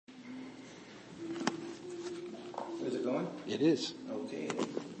going? It is. Okay.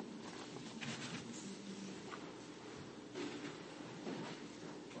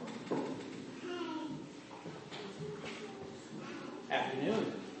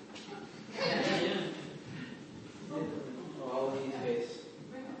 Afternoon. Afternoon. All of these days.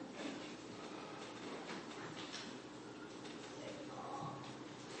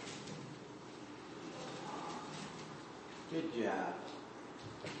 Good job.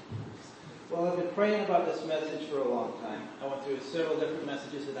 Well, I've been praying about this message for a long time. I went through several different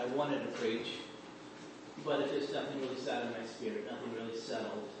messages that I wanted to preach, but it just nothing really sat in my spirit. Nothing really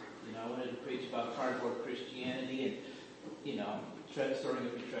settled. I wanted to preach about cardboard Christianity and, storing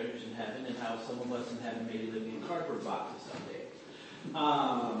up your treasures in heaven, and how some of us in heaven may be living in cardboard boxes someday.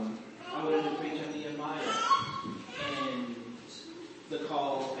 I wanted to preach on Nehemiah and the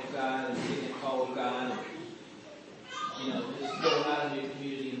call of God and getting the call of God, and just going out in your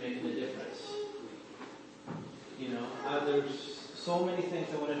community and making a difference. There's so many things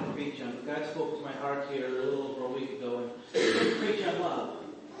I wanted to preach on. God spoke to my heart here a little over a week ago and preach on love.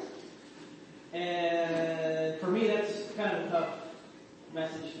 And for me, that's kind of a tough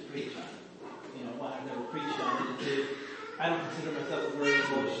message to preach on. One I've never preached on. I don't consider myself a very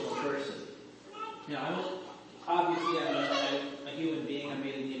emotional person. I'm a human being. I'm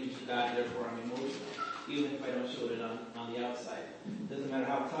made in the image of God, therefore I'm emotional. Even if I don't show it on the outside. It doesn't matter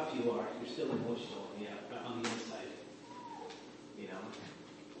how tough you are, you're still emotional on the inside.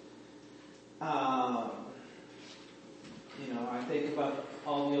 I think about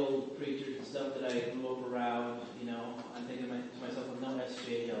all the old preachers and stuff that I grew up around. I'm thinking to myself, I'm no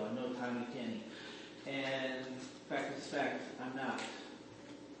S.J. Hill, I'm no Tommy Kenny. And fact is fact, I'm not.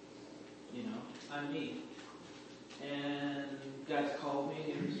 I'm me. And God's called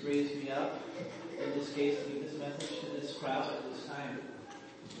me and He's raised me up. In this case, to give this message to this crowd at this time.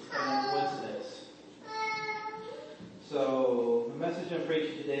 It's kind of a coincidence. So, the message I'm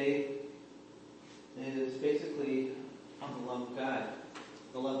preaching today is basically on the love of God.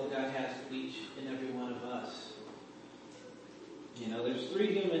 The love that God has for each and every one of us. There's three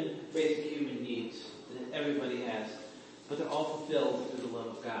basic human needs that everybody has, but they're all fulfilled through the love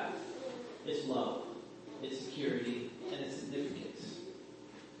of God. It's love, it's security, and it's significance.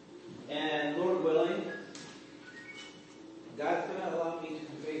 And Lord willing, God's going to allow me to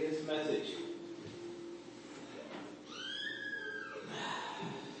convey this message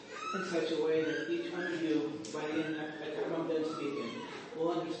in such a way that each one of you, by the end of I'm done speaking,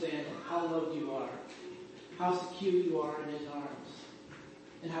 will understand how loved you are, how secure you are in His arms,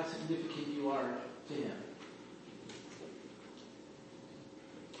 and how significant you are to Him.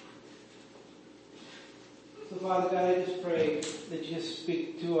 So Father God, I just pray that you just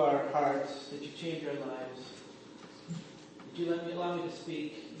speak to our hearts, that you change our lives, that you allow me to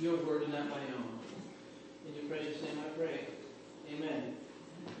speak your word and not my own. In your precious name I pray. Amen.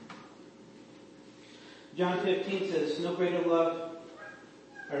 John 15 says, greater love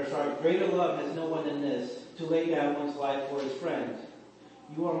has no one than this, to lay down one's life for his friends.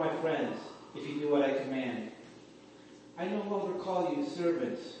 You are my friends, if you do what I command. I no longer call you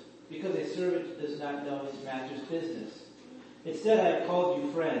servants, because a servant does not know his master's business. Instead, I have called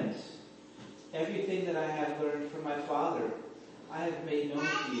you friends. Everything that I have learned from my Father, I have made known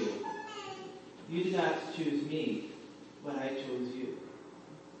to you. You did not choose me, but I chose you,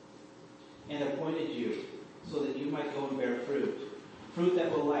 and appointed you, so that you might go and bear fruit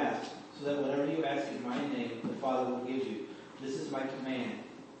that will last, so that whatever you ask in my name, the Father will give you. This is my command.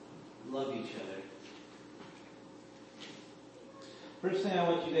 Love each other. First thing I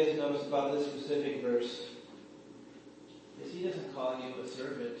want you guys to notice about this specific verse is He doesn't call you a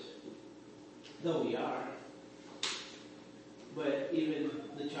servant, though we are. But even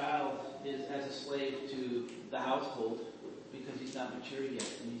the child is as a slave to the household because he's not mature yet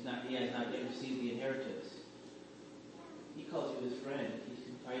and he has not yet received the inheritance. He calls you his friend. He's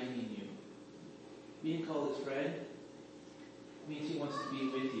confiding in you. Being called his friend means he wants to be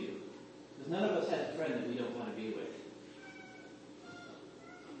with you. Because none of us has a friend that we don't want to be with.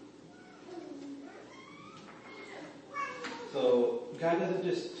 So God doesn't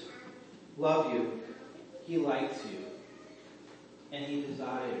just love you, He likes you. And He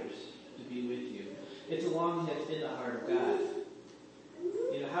desires to be with you. It's a longing that's in the heart of God.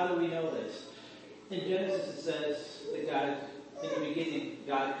 How do we know this? In Genesis it says that God, in the beginning,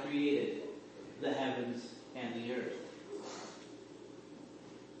 God created the heavens and the earth.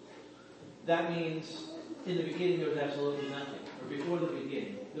 That means in the beginning there was absolutely nothing. Or before the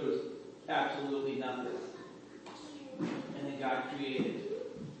beginning, there was absolutely nothing. And then God created.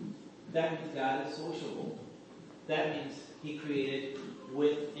 That means God is sociable. That means He created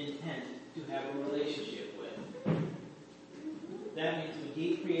with intent to have a relationship with. that means when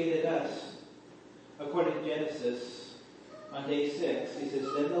he created us, according to Genesis, on day 6, he says,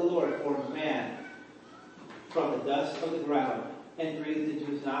 "Then the Lord formed man from the dust of the ground and breathed into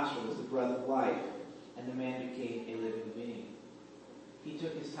his nostrils the breath of life, and the man became a living being." He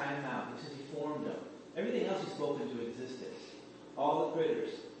took his time out. He says he formed them. Everything else he spoke into existence. All the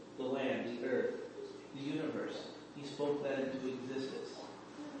critters, the land, the earth, the universe. He spoke that into existence.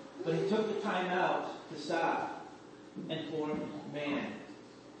 But he took the time out to stop and form man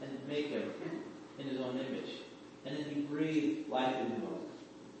and make him in his own image. And then he breathed life into him.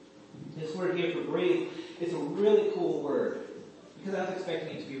 This word here for breathe is a really cool word. Because I was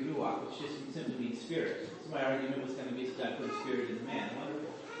expecting it to be ruach, which just simply means spirit. So my argument was going to be that God put a spirit in man. Wonderful.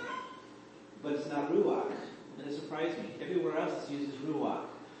 But it's not ruach. And it surprised me. Everywhere else it's used as ruach.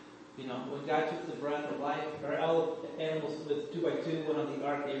 You know, when God took the breath of life, or all animals with 2 by 2 went on the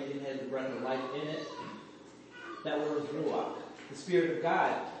ark, everything had the breath of life in it. That word was ruach. The Spirit of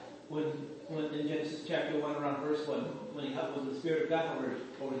God, when in Genesis chapter 1, around verse 1, when the Spirit of God hovered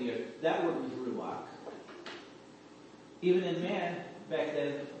over the earth, that word was ruach. Even in man, back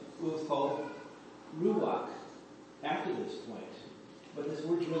then, it was called ruach after this point. But this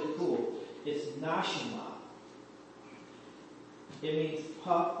word's really cool. It's nashima. It means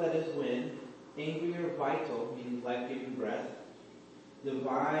puff, that is wind, angry or vital, meaning life-giving breath,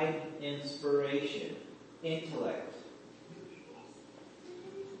 divine inspiration, intellect,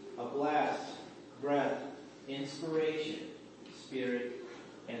 a blast, breath, inspiration, spirit,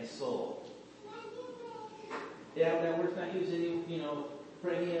 and soul. Yeah, that word's not used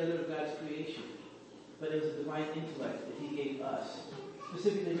for any other of God's creation. But it was a divine intellect that he gave us,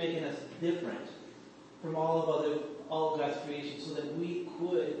 specifically making us different from all of God's creation, so that we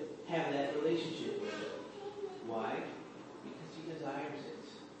could have that relationship with him. Why? Because he desires it.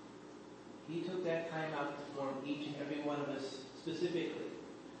 He took that time out to form each and every one of us specifically.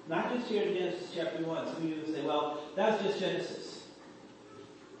 Not just here in Genesis chapter 1. Some of you would say, well, that was just Genesis.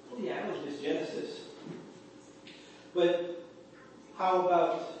 Well, yeah, it was just Genesis. But how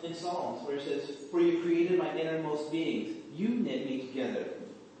about in Psalms, where it says, "For you created my innermost beings. You knit me together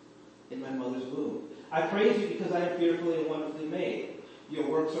in my mother's womb. I praise you because I am fearfully and wonderfully made. Your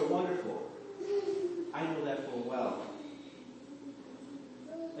works are wonderful." I know that full well.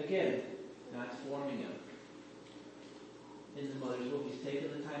 Again, God's forming him in the mother's womb. He's taken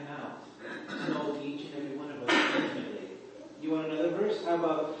the time out to know each and every one of us intimately. You want another verse? How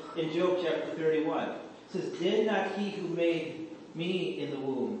about in Job chapter 31? It says, "Did not he who made me in the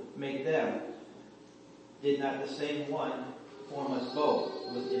womb make them? Did not the same one form us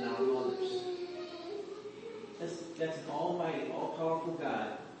both within our mothers?" That's an almighty, all-powerful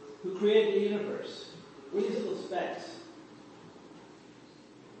God who created the universe. We're these little specks.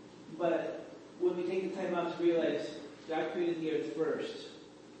 But when we take the time out to realize God created the earth first,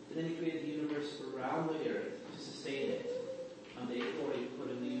 and then he created the universe around the earth to sustain it on the authority put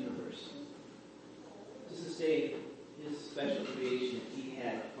in the universe. To sustain his special creation that he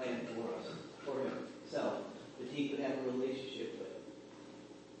had planned for us, for himself, that he could have a relationship with.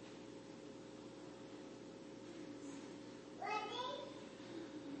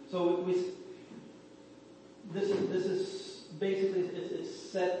 So this is basically it's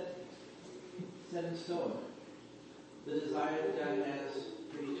set in stone. The desire that God has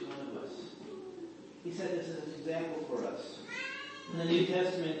for each one of us. He set this as an example for us. In the New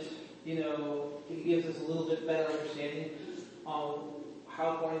Testament, he gives us a little bit better understanding on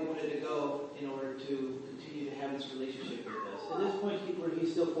how far he wanted to go in order to continue to have this relationship with us. At this point, where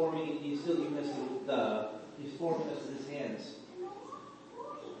he's still forming, he's forming us with his hands.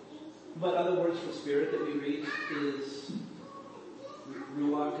 But other words for spirit that we read is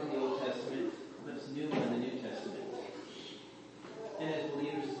ruach in the Old Testament, but it's pneuma in the New Testament. And as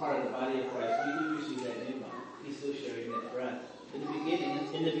believers, as part of the body of Christ, we do receive that pneuma. He's still sharing that breath. In the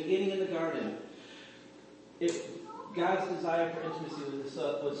beginning in the garden, God's desire for intimacy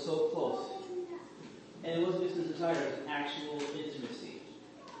was so close. And it wasn't just a desire, it was actual intimacy.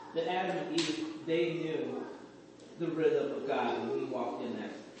 That Adam and Eve, they knew the rhythm of God when he walked in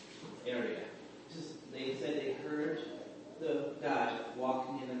that area. They said they heard the God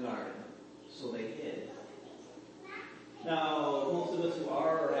walking in the garden, so they hid. Now, most of us who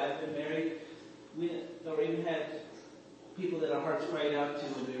are or have been married, or even had people that our hearts cried out to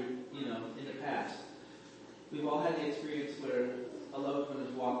when we were, in the past. We've all had the experience where a loved one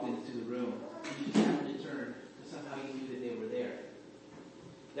has walked into the room and you just happened to turn, but somehow you knew that they were there.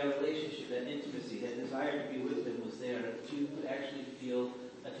 That relationship, that intimacy, that desire to be with them was there. That you could actually feel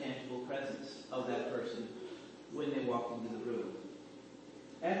a tangible presence of that person when they walked into the room.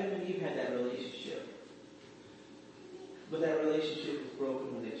 Adam and Eve had that relationship. But that relationship was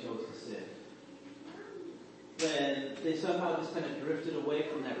broken when they chose to sin. When they somehow just kind of drifted away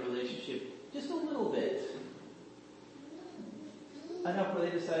from that relationship just a little bit. Enough where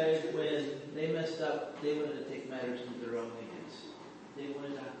they decided when they messed up, they wanted to take matters into their own hands. They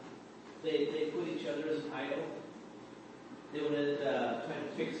wanted to, they put each other as an idol. They wanted to try to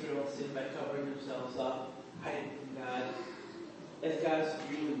fix their own sin by covering themselves up, hiding from God, as God's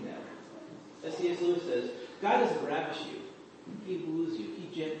wooing them. As C.S. Lewis says, God doesn't ravish you. He woos you. He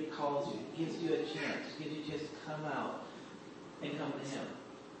gently calls you. Gives you a chance. Gives you a chance to come out and come to Him.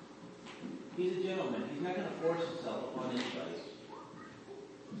 He's a gentleman. He's not going to force Himself upon anybody.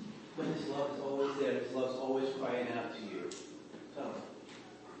 But His love is always there. His love's always crying out to you. So,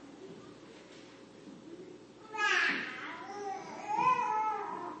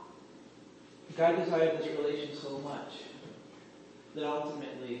 God desired this relation so much that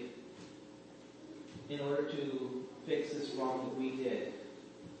ultimately, in order to fix this wrong that we did,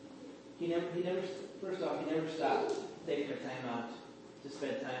 He never stopped taking the time out to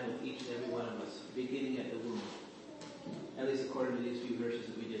spend time with each and every one of us, beginning at the womb. At least according to these few verses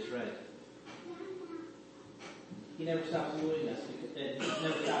that we just read. He never stops wooing us, and He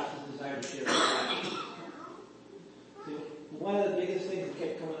never stops His desire to share His life. See, one of the biggest things that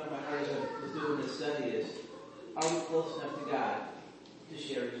kept coming up my heart as I was doing this study is, are we close enough to God to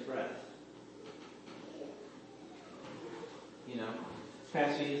share His breath? You know,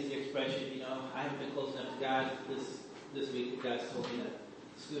 Pastor used the expression, I haven't been close enough to God this week that God's told me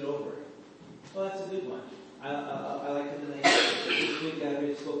to scoot over. Well, that's a good one. I like to relate this week God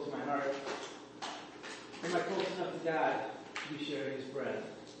really spoke to my heart. Am I close enough to God to be sharing His breath?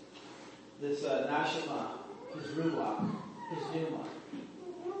 This Nashama, His Ruach, His Pneuma.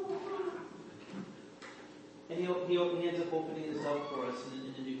 And he ends up opening this up for us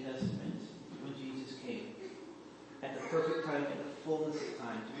in the New Testament when Jesus came. At the perfect time, at the fullness of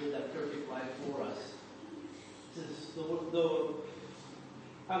time, to live that perfect life for us. Though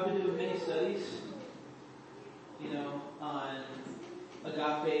I've been doing many studies, on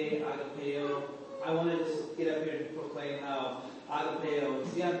agape, agapeo. I wanted to get up here and proclaim how agapeo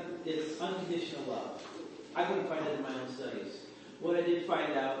is unconditional love. I couldn't find it in my own studies. What I did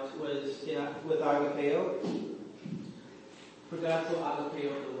find out was with agapeo, for God so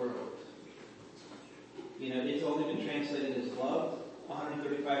agapeo the world. It's only been translated as love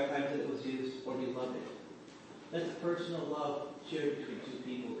 135 times that it was used, or beloved. That's a personal love shared between two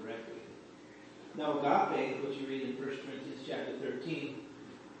people directly. Now, agape, which you read in 1 Corinthians chapter 13,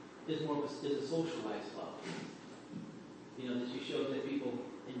 is a socialized love. That you show to people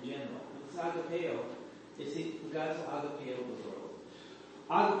in general. It's agapeo. God's agapeo the world.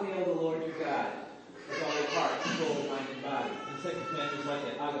 Agapeo the Lord your God with all your heart, soul, mind, and body. And the second commandment is like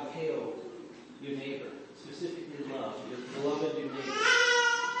that. Agapeo your neighbor. Specifically love. Your beloved your neighbor.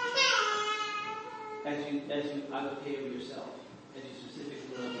 As you agapeo yourself. As you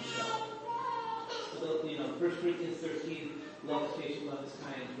specifically love yourself. So, 1 Corinthians 13, love is patient, love is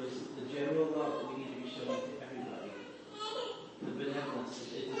kind, was the general love that we need to be showing to everybody. The benevolence.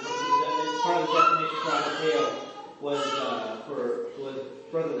 Part of the definition for agapeo was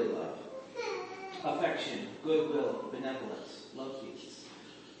brotherly love. Affection, goodwill, benevolence, love peace.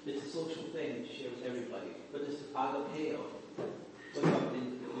 It's a social thing that you share with everybody. But this agapeo was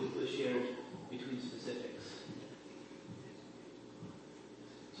something that was shared between specifics.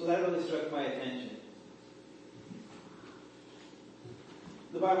 So that really struck my attention.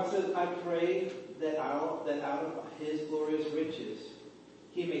 The Bible says, I pray that out of His glorious riches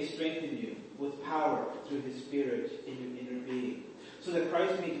He may strengthen you with power through His Spirit in your inner being, so that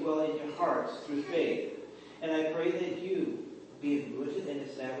Christ may dwell in your hearts through faith. And I pray that you, being rooted and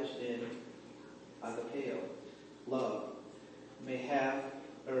established in agapeo, love, may have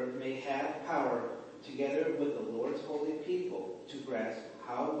power together with the Lord's holy people to grasp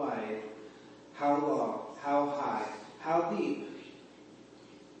how wide, how long, how high, how deep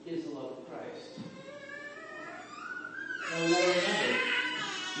is the love of Christ. Now we got to remember,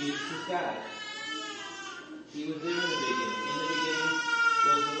 Jesus is God. He was there in the beginning. In the beginning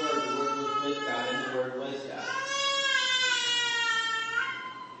was the Word was with God, and the Word was God.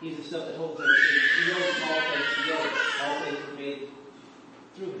 He's the stuff that holds everything. He knows all things. He knows all things were made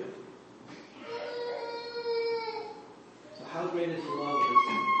through Him. So how great is the love of the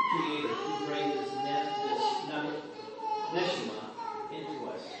Creator who brings this neshama into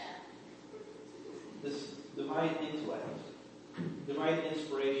us? This divine intellect, divine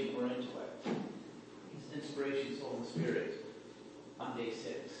inspiration or intellect. His inspiration, soul, and spirit on day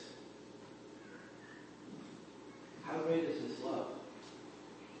 6. How great is His love?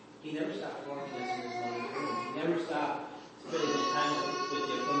 He never stopped walking us in His mother's womb. He never stopped spending time with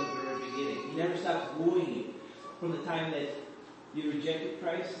you from the very beginning. He never stops wooing you. From the time that you rejected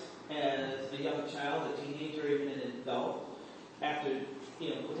Christ as a young child, a teenager, even an adult, after,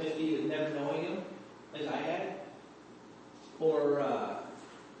 potentially either never knowing him, as I had, or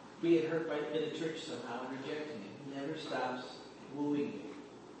being hurt in the church somehow and rejecting him. He never stops wooing you.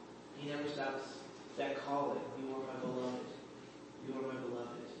 He never stops that calling. You are my beloved. You are my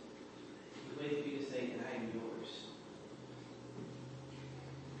beloved. He's waiting for you to say, and I am yours.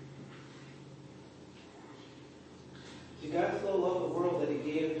 See, God so loved the world that he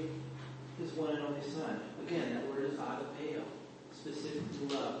gave his one and only Son. Again, that word is agapeo, specific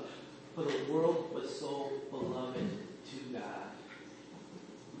to love. For the world was so beloved to God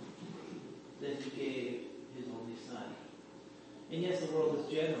that he gave his only Son. And yes, the world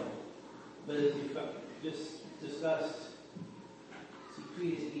is general, but as we just discussed, he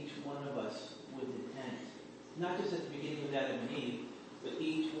created each one of us with intent. Not just at the beginning of Adam and Eve, but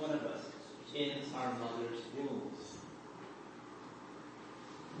each one of us in our mother's wombs.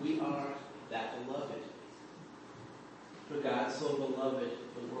 We are that beloved. For God so beloved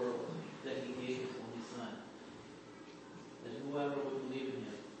the world that he gave his only Son, that whoever would believe in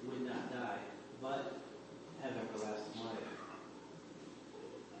him would not die, but have everlasting life.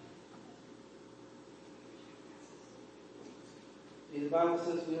 See, the Bible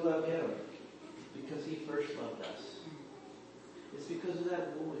says we love him because he first loved us. It's because of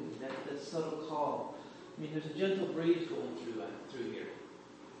that wooing, that subtle call. I mean, there's a gentle breeze going through here.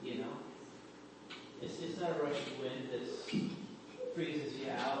 It's not a rushing wind that freezes you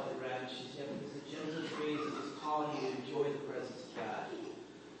out, that ravishes you. It's a gentle breeze that is calling you to enjoy the presence of God.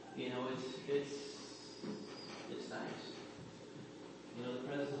 It's nice. The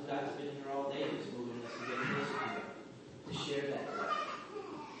presence of God's been here all day. It's moving us to get closer to him, to share that breath,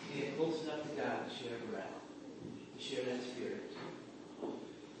 to get close enough to God to share breath, to share that Spirit.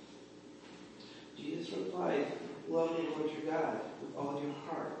 Jesus replied, love the Lord your God with all your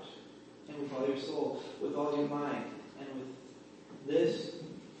heart, and with all your soul, with all your mind, and with this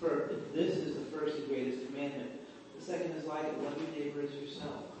is the first and greatest commandment. The second is like it, love your neighbor as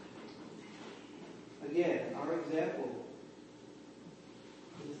yourself. Again, our example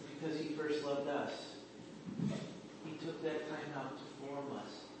is because he first loved us. He took that time out to form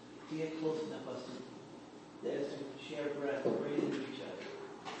us, to get close enough to share breath, to breathe into each other,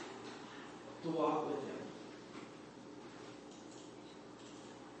 to walk with him.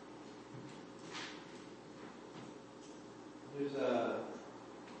 There's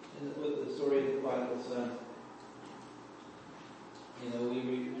with the story of the prodigal son. We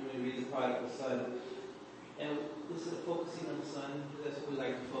read the prodigal son, and instead of focusing on the son, that's what we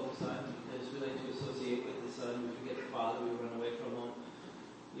like to focus on, because we like to associate with the son. We forget the father, we run away from him.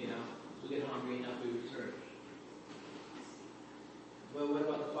 We get hungry enough, we return. Well, what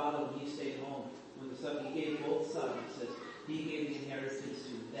about the father when he stayed home? When the son, he gave both sons, it says, he gave the inheritance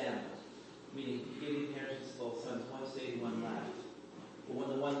to them. Meaning, he gave the inheritance to both sons. One stayed, one left. But when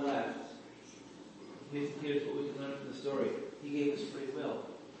the one left, here's what we can learn from the story. He gave us free will.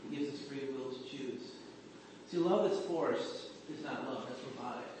 He gives us free will to choose. See, love that's forced is not love. That's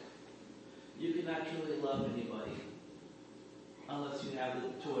robotic. You cannot truly love anybody unless you have the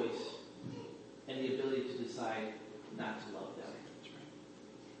choice and the ability to decide not to love them.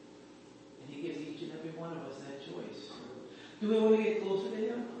 And he gives each and every one of us that choice. Do we want to get closer to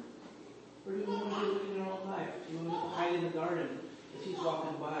him? Or do we want to do it in our own life? Do we want to hide in the garden as he's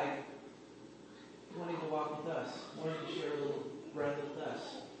walking by, wanting to walk with us, wanting to share a little breath with us?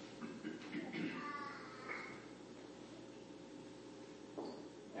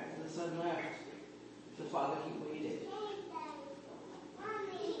 After the son left, the father, he waited.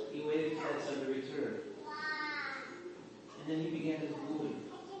 He waited for that son to return. And then he began his wooing.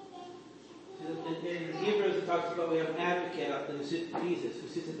 In Hebrews, it talks about we have an advocate Jesus, who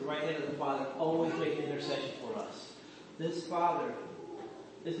sits at the right hand of the Father, always making intercession for us. This Father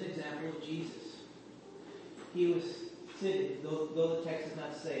is an example of Jesus. He was sitting, though the text does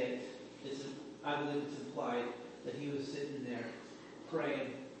not say it, I believe it's implied that he was sitting there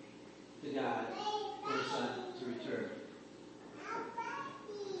praying to God for his son to return.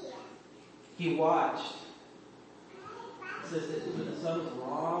 He watched. It says that when the son was a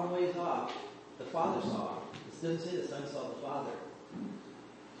long ways off, the father saw him. It doesn't say the son saw the father.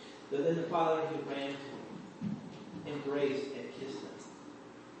 But then the father, he ran to him, embraced and kissed him.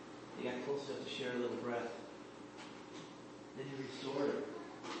 They got close enough to share a little breath. Then he restored him.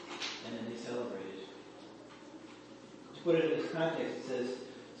 And then they celebrated. To put it in this context, it says,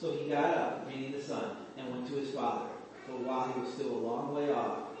 so he got up, meaning the son, and went to his father. For while he was still a long way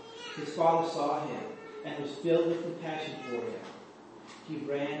off, his father saw him and was filled with compassion for him. He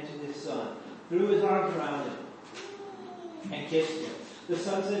ran to his son, threw his arms around him, and kissed him. The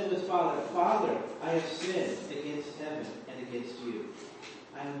son said to his father, "Father, I have sinned against heaven and against you.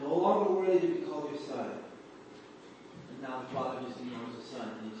 I am no longer worthy to be called your son." And now the father just ignores the son,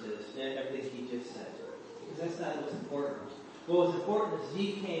 and he says everything he just said. Because that's not what's important. What was important is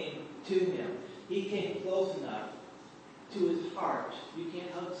he came to him. He came close enough to his heart. You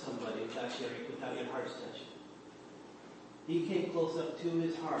can't hug somebody without your heart's touching. He came close up to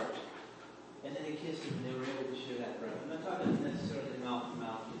his heart, and then he kissed him, and they were able to share that breath. I'm not talking necessarily mouth to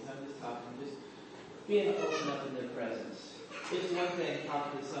mouth, because I'm just talking just being close enough in their presence. It's one thing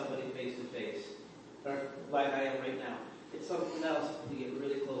talking to somebody face to face, or like I am right now. It's something else to get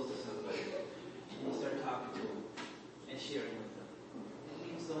really close to somebody, and you start talking to them and sharing with them.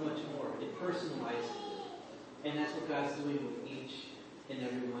 It means so much more. It personalizes it. And that's what God's doing with each and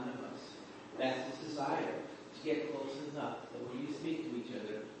every one of us. That's His desire, to get close enough that when you speak to each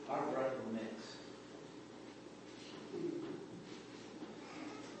other, our breath will mix.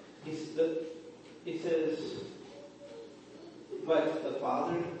 He says, but the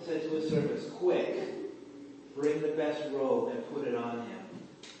father said to his servants, "Quick, bring the best robe and put it on him.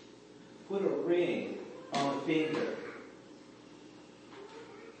 Put a ring on the finger."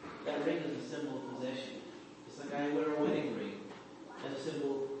 That ring is a symbol of possession. It's like I wear a wedding ring. That's a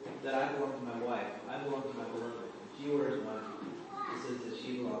symbol that I belong to my wife. I belong to my beloved. She wears one. It says that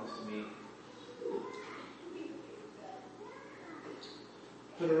she belongs to me.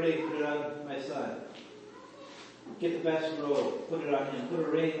 Put a ring, put it on my son. Get the best robe, put it on him. Put a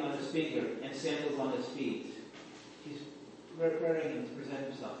ring on his finger and sandals on his feet. He's preparing him to present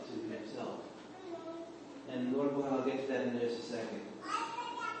himself to himself. And Lord willing, I'll get to that in just a second.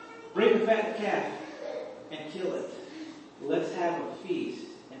 Bring the fat calf and kill it. Let's have a feast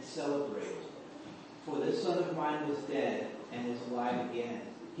and celebrate. For this son of mine was dead and is alive again.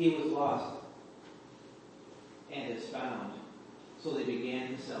 He was lost and is found. So they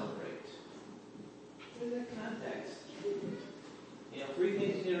began to celebrate. What is that context? You know, three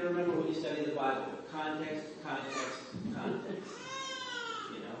things you need to remember when you study the Bible. Context, context, context.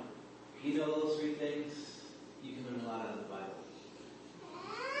 You know those three things, you can learn a lot out of the Bible.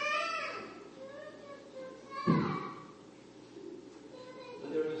 But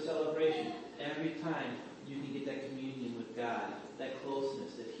there was a celebration. Every time you can get that communion with God, that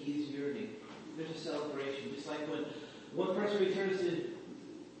closeness that He's yearning, there's a celebration. Just like when one person returns to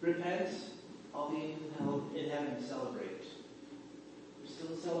repentance, all the angels in heaven celebrate. There's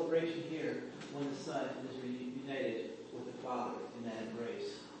still a celebration here when the Son is reunited with the Father in that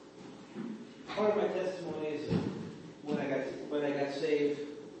embrace. Part of my testimony is when I got saved,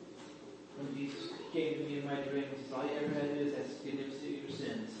 when Jesus came to me in my dreams, he said, all you ever had to do is ask forgiveness of your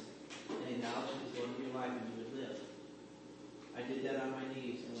sins and acknowledge His Lord in your life, and you would live. I did that on my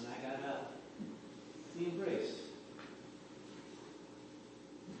knees, and when I got up, we embraced.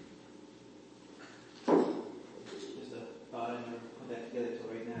 Just a thought, I never put that together till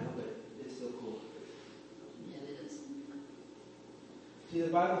right now, but it's still cool. Yeah, it is. See, the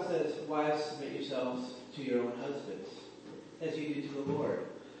Bible says, wives, submit yourselves to your own husbands, as you do to the Lord.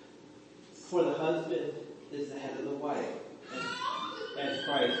 For the husband is the head of the wife, as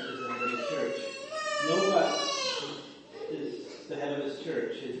Christ is the head of the church. Nobody is the head of His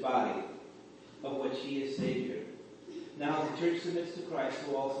church, His body, of which He is Savior. Now the church submits to Christ,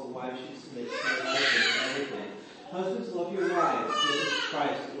 so also wives should submit to their husbands in everything. Husbands, love your wives, just as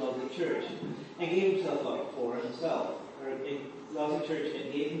Christ loved the church, and gave Himself up for Himself. Loved the church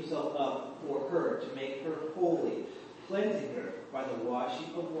and gave Himself up for her, to make her holy, cleansing her by the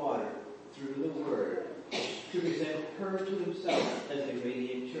washing of water through the Word, to present her to Himself as a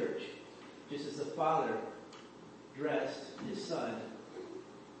radiant church, just as the Father dressed His Son,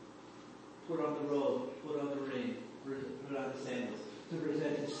 put on the robe, put on the ring, put on the sandals, to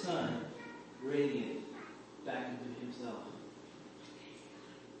present His Son radiant back into Himself,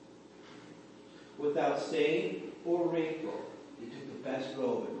 without stain or wrinkle. He took the best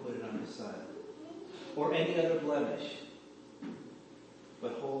robe and put it on His Son, or any other blemish,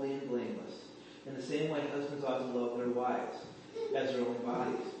 but holy and blameless. In the same way, husbands ought to love their wives as their own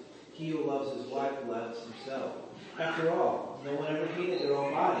bodies. He who loves his wife loves himself. After all, no one ever hated their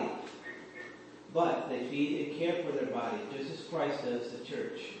own body, but they feed and care for their body, just as Christ does the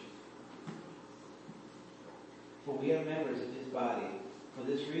church. For we are members of His body. For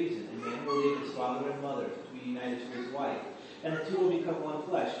this reason, a man will leave his father and mother to be united to his wife, and the two will become one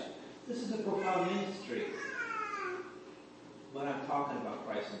flesh. This is a profound mystery, but I'm talking about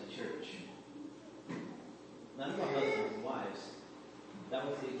Christ and the church. Not about husbands and wives. That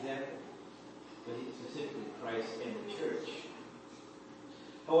was the example. but specifically Christ and the church.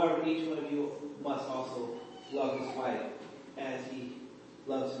 However, each one of you must also love his wife as he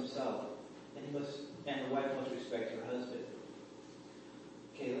loves himself, and the wife must respect her husband.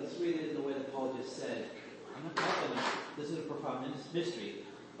 Okay, let's read it in the way that Paul just said. I'm not talking about, this is a profound mystery,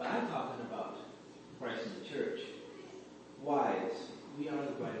 but I'm talking about Christ and the church. Wives, we are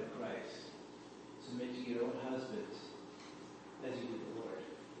the bride of Christ. Submit to your own husbands as you do the Lord.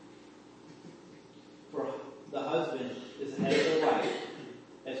 For the husband is the head of the wife,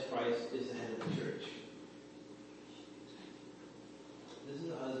 as Christ is the head of the church. This is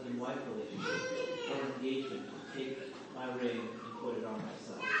a husband-wife relationship, or engagement. Take my ring and put it on my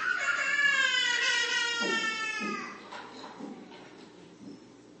son.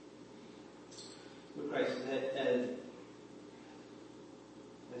 But Christ is the head,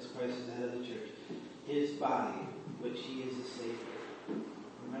 as Christ is the head of the church. His body, which he is the Savior.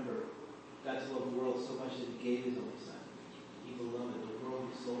 Remember, God so loved the world so much that he gave his only son. He beloved, the world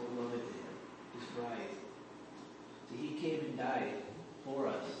is so beloved to him, his bride. So he came and died for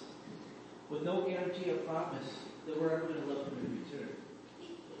us, with no guarantee or promise that we're ever going to love him in return,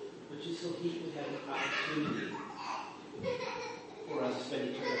 but just so he could have an opportunity for us to spend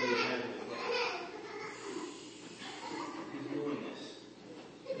eternity in heaven together. He's doing this.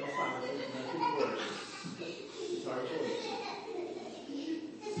 No promises, nothing worse. It's our choice.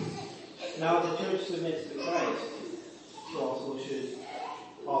 Now the church submits to Christ, so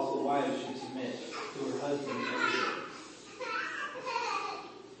wives should submit to her husband in everything.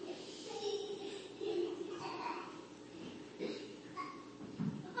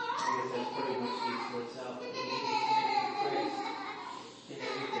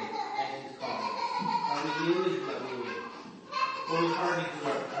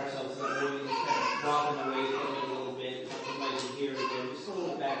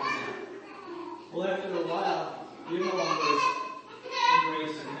 Well, after a while, you're no longer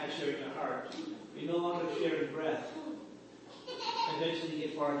embracing and not sharing your heart. You're no longer sharing breath. Eventually you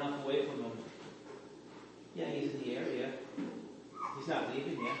get far enough away from him. Yeah, he's in the area. He's not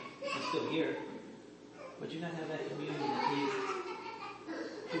leaving you. He's still here. But you're not having that communion that he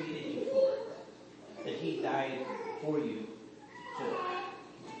created you for. That he died for you for.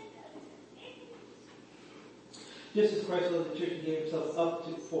 Just as Christ loved the church and gave himself up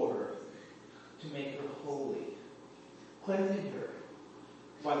for her, to make her holy, cleansing her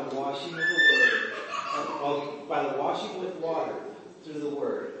by the washing of the word, by the washing with water through the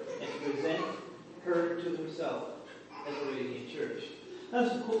word, and to present her to himself as a radiant church. Now,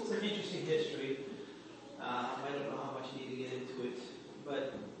 some interesting history. I don't know how much you need to get into it,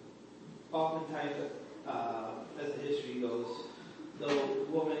 but oftentimes, as the history goes, the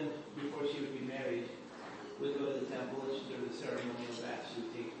woman, before she would be married, would go to the temple, and during the ceremonial bath, she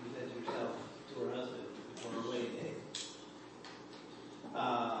would present herself to her husband before her wedding day.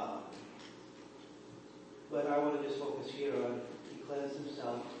 But I want to just focus here on he cleansed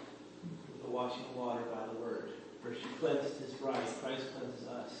himself with the washing of water by the word. For she cleansed his bride, Christ cleanses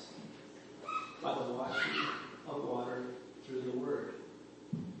us by the washing of water through the word.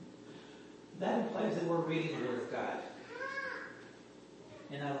 That implies that we're reading the word of God.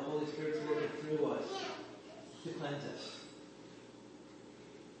 And now the Holy Spirit's working through us to cleanse us.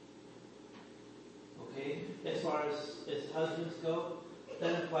 Okay? As far as husbands go,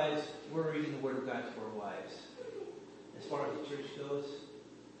 that implies we're reading the Word of God to our wives. As far as the church goes,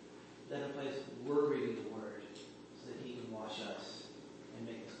 that implies we're reading the Word so that he can wash us and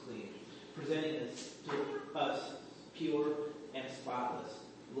make us clean. Presenting us to us pure and spotless,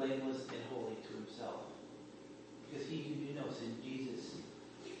 blameless and holy to himself. Because he who knew no sin, Jesus,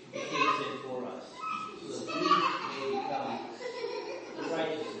 became sin for us, so that we may become the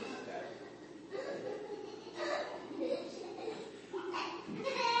righteousness of God.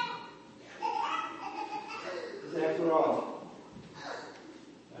 Because after all,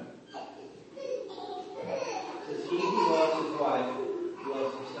 says he who loves his wife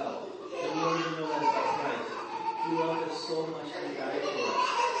loves himself. And we don't even know that about Christ. He loved us so much that he died for us.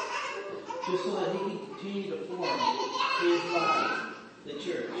 Just so that he can continue to form his body, the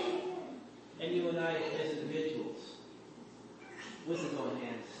church, and you and I as individuals, with his own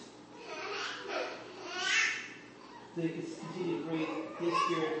hands. So he can continue to breathe his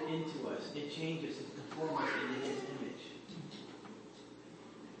spirit into us and change us and conform us into his image.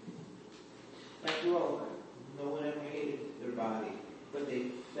 After all, no one ever hated their body, but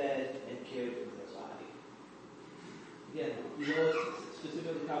they fed and cared for their body. Again, you know what's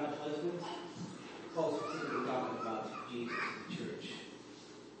specifically talking about husbands? Paul's specifically talking about Jesus, the church.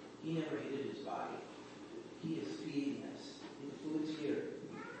 He never hated his body. He is feeding us. The food's here.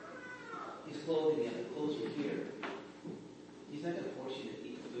 He's clothing and the clothes are here. He's not going to force you to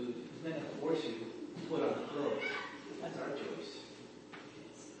eat food. He's not going to force you to put on clothes. That's our choice.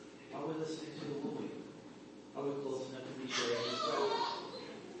 Are we listening to the wooing? Are we close enough to be sharing His presence?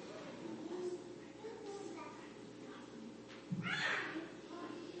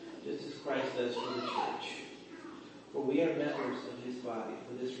 Just as Christ does for the church. For we are members of His body.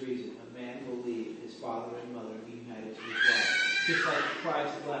 For this reason, a man will leave his father and mother and be united to his wife. Just like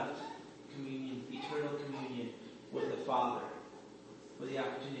Christ left communion, eternal communion with the Father, for the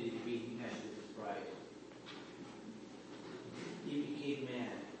opportunity to be united with His bride. He became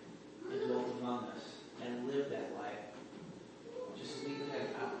man and dwelt among us and lived that life, just so we could have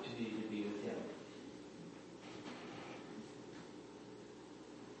an opportunity to be with Him.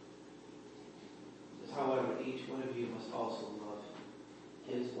 However, each one of you must also love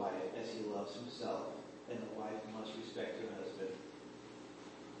his wife as he loves himself, and the wife must respect her husband.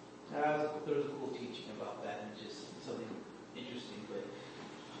 There was a cool teaching about that, and just something interesting. But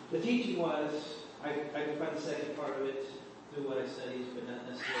the teaching was, I could find the second part of it through what I studied, but not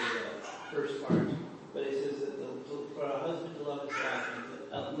necessarily the first part. But it says that for a husband to love his wife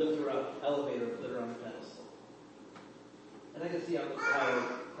and to lift her up, elevate her, put her on a pedestal. And I can see how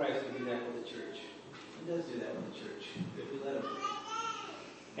Christ would do that with the church. He does do that with the church, if we let Him.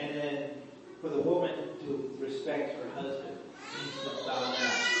 And then for the woman to respect her husband, she needs to bow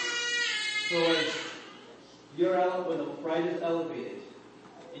down. So when the bride is elevated,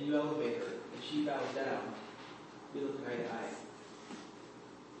 and you elevate her, and she bows down, we look eye to eye.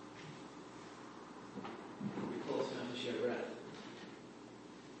 We're close enough to share breath.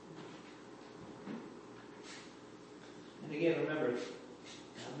 And again, remember,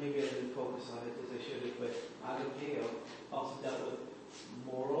 maybe I didn't focus on it as I should have, but agapeo also dealt with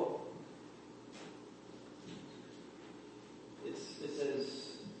moral. It says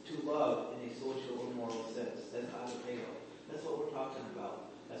to love in a social or moral sense. That's agapeo. That's what we're talking about.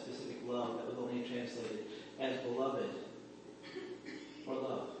 That specific love that was only translated as beloved or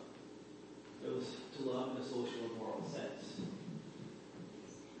love. It was to love in a social or moral sense.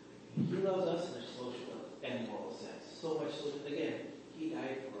 He loves us in a social and moral sense. So much so that, again, He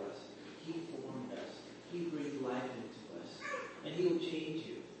died for us. He formed us. He breathed life into us. And He will change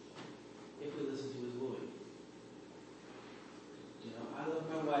you if we listen to His wooing. You know, I love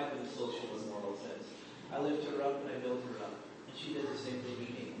my wife in a social and moral sense. I lift her up and I build her up. And she does the same thing to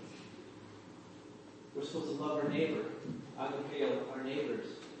me. We're supposed to love our neighbor, agapeo, our neighbors,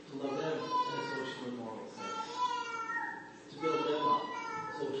 to love them in a social and moral sense. To build them up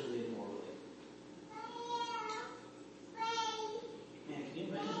socially and morally. Man, can you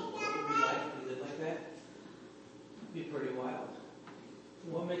imagine what it would be like if we lived like that? It'd be pretty wild.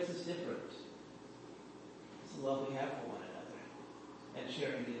 What makes us different? It's the love we have for one another and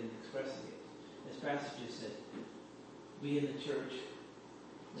sharing it and expressing it. As Pastor just said, we in the church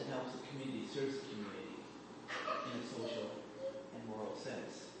that helps the community, serves the community in a social and moral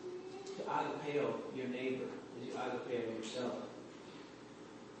sense. To agapeo your neighbor as you agapeo yourself.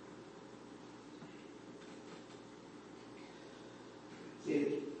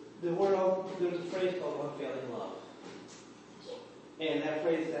 See, there's a phrase called unfailing love. And that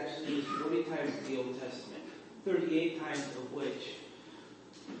phrase is actually used 40 times in the Old Testament, 38 times of which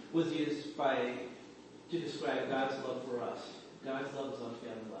was used to describe God's love for us. God's love is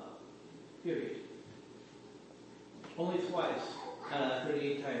unfailing love. Period. Only twice,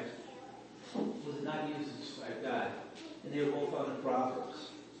 38 times, was it not used to describe God. And they were both found in Proverbs.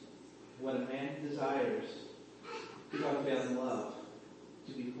 What a man desires is unfailing love.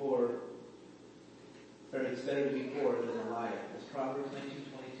 To be poor, or it's better to be poor than a liar. That's Proverbs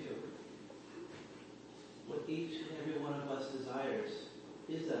 19:22. What each and every one of us desires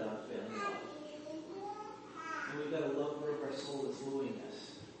is that unfailing love. And we've got a lover of our soul that's wooing us.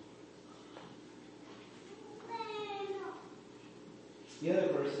 The other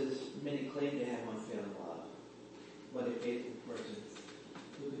verses, many claim to have unfailing love. But a faithful person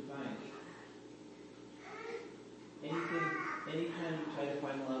who can find it. Anytime you try to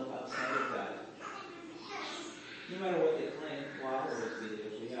find love outside of God, no matter what they claim, well, I'll always be there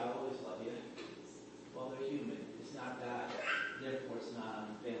for you, I'll always love you. Well, they're human. It's not God. Therefore, it's not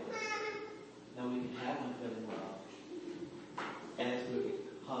unfailing. Now, we can have unfailing love as we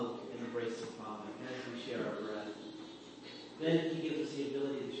hug and embrace the Father, as we share our breath. Then He gives us the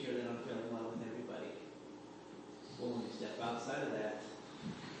ability to share that unfailing love with everybody. Well, when we step outside of that,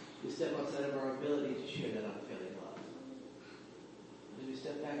 we step outside of our ability to share that unfailing love. As we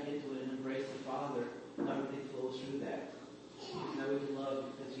step back into it and embrace the Father, now everything flows through that. Now we can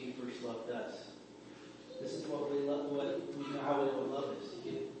love because He first loved us. This is what we love. What we know how we know what love is.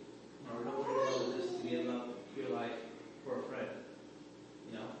 You know what it is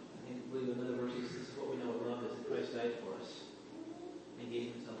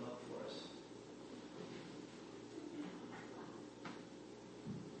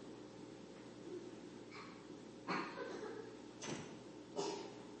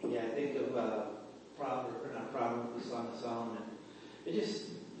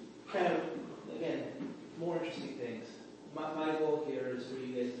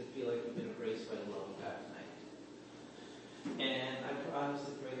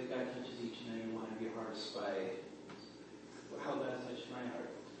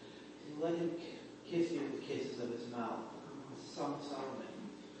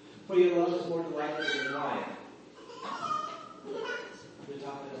For your love is more delightful than wine. We're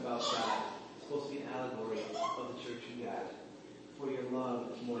talking about God. It's supposed to be an allegory of the church of God. For your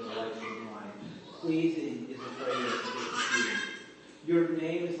love is more delightful than wine. Pleasing is the fragrance of your perfume. Your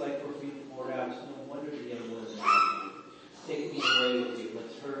name is like perfume poured out. So no wonder the young woman laughed. Take me away with you.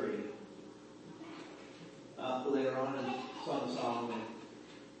 Let's hurry. Later on in Song of Solomon,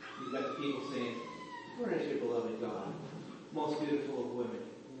 you've got the people saying, where is your beloved gone? Most beautiful of women.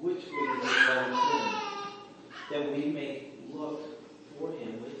 Which way is your beloved turn? That we may look for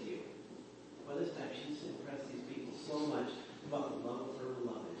him with you. By this time, she's impressed these people so much about the love of her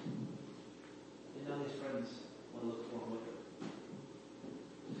beloved. And now his friends want to look for him with her.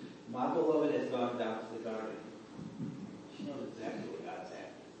 My beloved has gone down to the garden. She knows exactly where God's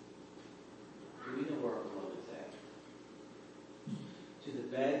at. Do we know where our beloved's at? To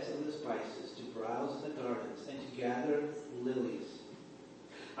the beds of the spices, to browse in the gardens, and to gather lilies.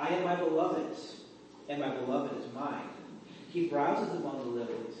 I am my beloved's, and my beloved is mine. He browses among the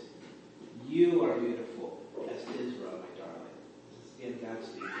lilies. You are beautiful as Israel, my darling. This is again God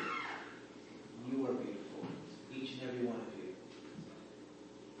speaking. You are beautiful, each and every one of you.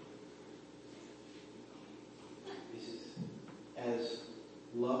 This is as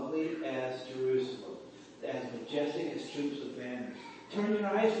lovely as Jerusalem, as majestic as troops of banners. Turn your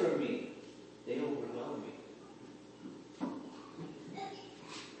eyes from me. They overwhelm me.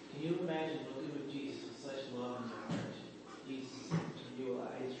 Can you imagine looking at Jesus with such love in your heart? Jesus, turn your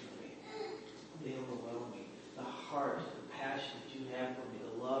eyes from me. They overwhelm me. The heart, the passion that you have for me,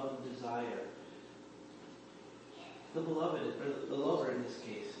 the love and desire. The beloved, or the lover in this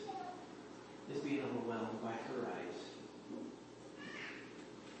case, is being overwhelmed by her eyes.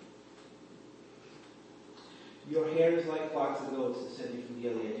 Your hair is like flocks of goats descending from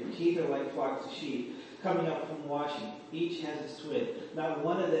Gilead. Your teeth are like flocks of sheep coming up from washing. Each has its twin. Not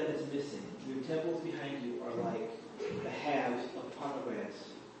one of them is missing. Your temples behind you are like the halves of pomegranates.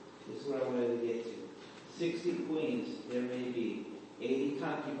 This is what I wanted to get to. 60 queens there may be, 80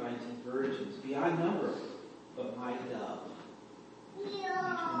 concubines and virgins, beyond number, but my dove, each one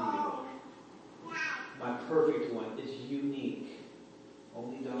of you, my perfect one, is unique,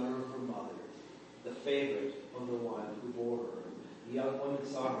 only daughter of her mother, the favorite of the one who bore her. The young woman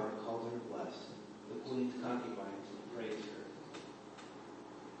saw her and called her blessed. The queen's concubines praised her.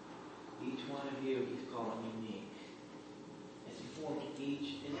 Each one of you, he's calling unique. As he formed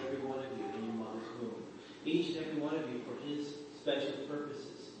each and every one of you in your mother's womb. Each and every one of you for his special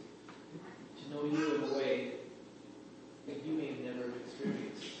purposes. To know you in a way that you may have never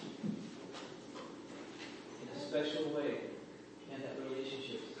experienced. In a special way. And that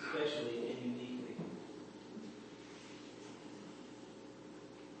relationship, especially and uniquely.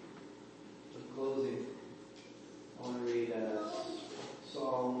 In closing, I want to read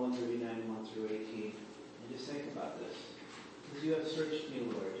Psalm 139, 1 through 18. And just think about this. Because you have searched me,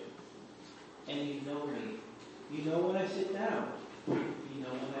 Lord. And you know me. You know when I sit down. You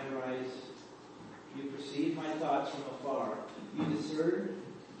know when I rise. You perceive my thoughts from afar. You discern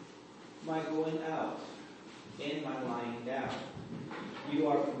my going out and my lying down. You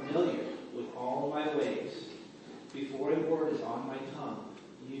are familiar with all my ways. Before a word is on my tongue,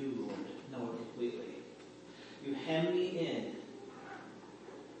 you, Lord, know it completely. You hem me in,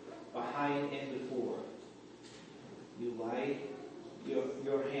 behind and before. You lay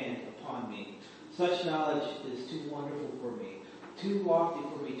your hand upon me. Such knowledge is too wonderful for me, too lofty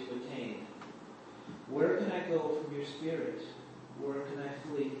for me to attain. Where can I go from your spirit? Where can I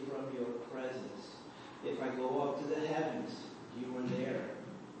flee from your presence? If I go up to the heavens, you are there.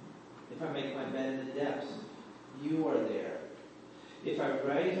 If I make my bed in the depths, you are there. If I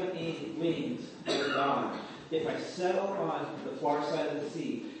rise on wings, you are gone. If I settle on the far side of the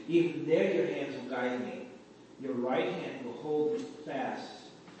sea, even there your hands will guide me. Your right hand will hold me fast.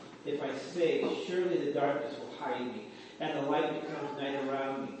 If I say, surely the darkness will hide me, and the light becomes night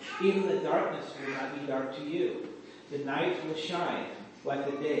around me, even the darkness will not be dark to you. The night will shine like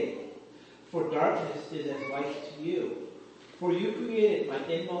the day, for darkness is as light to you. For you created my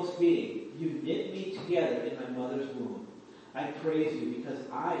inmost being. You knit me together in my mother's womb. I praise you because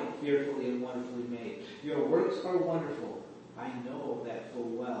I am fearfully and wonderfully made. Your works are wonderful. I know that full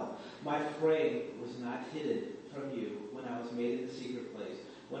well. My frame was not hidden from you when I was made in the secret place,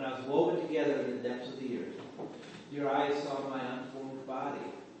 when I was woven together in the depths of the earth. Your eyes saw my unformed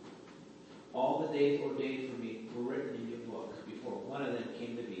body. All the days ordained for me were written in your book before one of them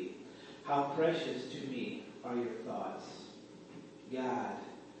came to be. How precious to me are your thoughts. God,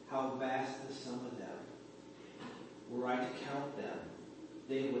 how vast the sum of them. Were I to count them,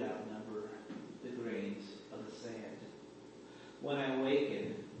 they would outnumber the grains of the sand. When I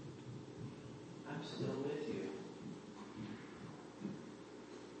awaken,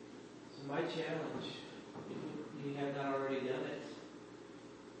 my challenge, if you have not already done it,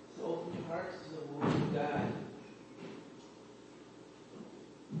 is to open your hearts to the Word of God,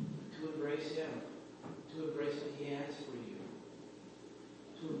 to embrace Him, to embrace what He has for you,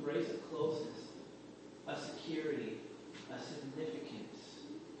 to embrace a closeness, a security, a significance,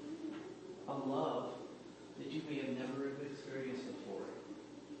 a love that you may have never experienced before.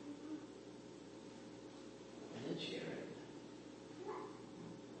 And then share it.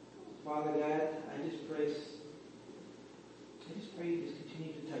 Father God, I just pray you just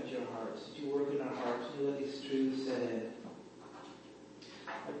continue to touch our hearts, that you work in our hearts, and you let these truths set in.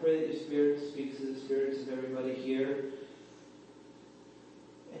 I pray that your Spirit speaks to the spirits of everybody here,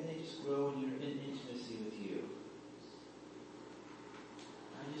 and they just grow in intimacy with you.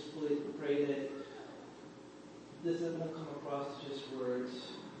 I just pray that this won't come across as just words,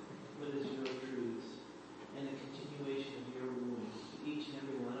 but as your truths, and a continuation of your wooing to each and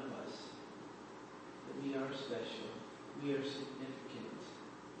every one of us, that we are special, we are significant,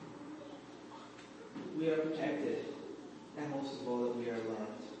 we are protected,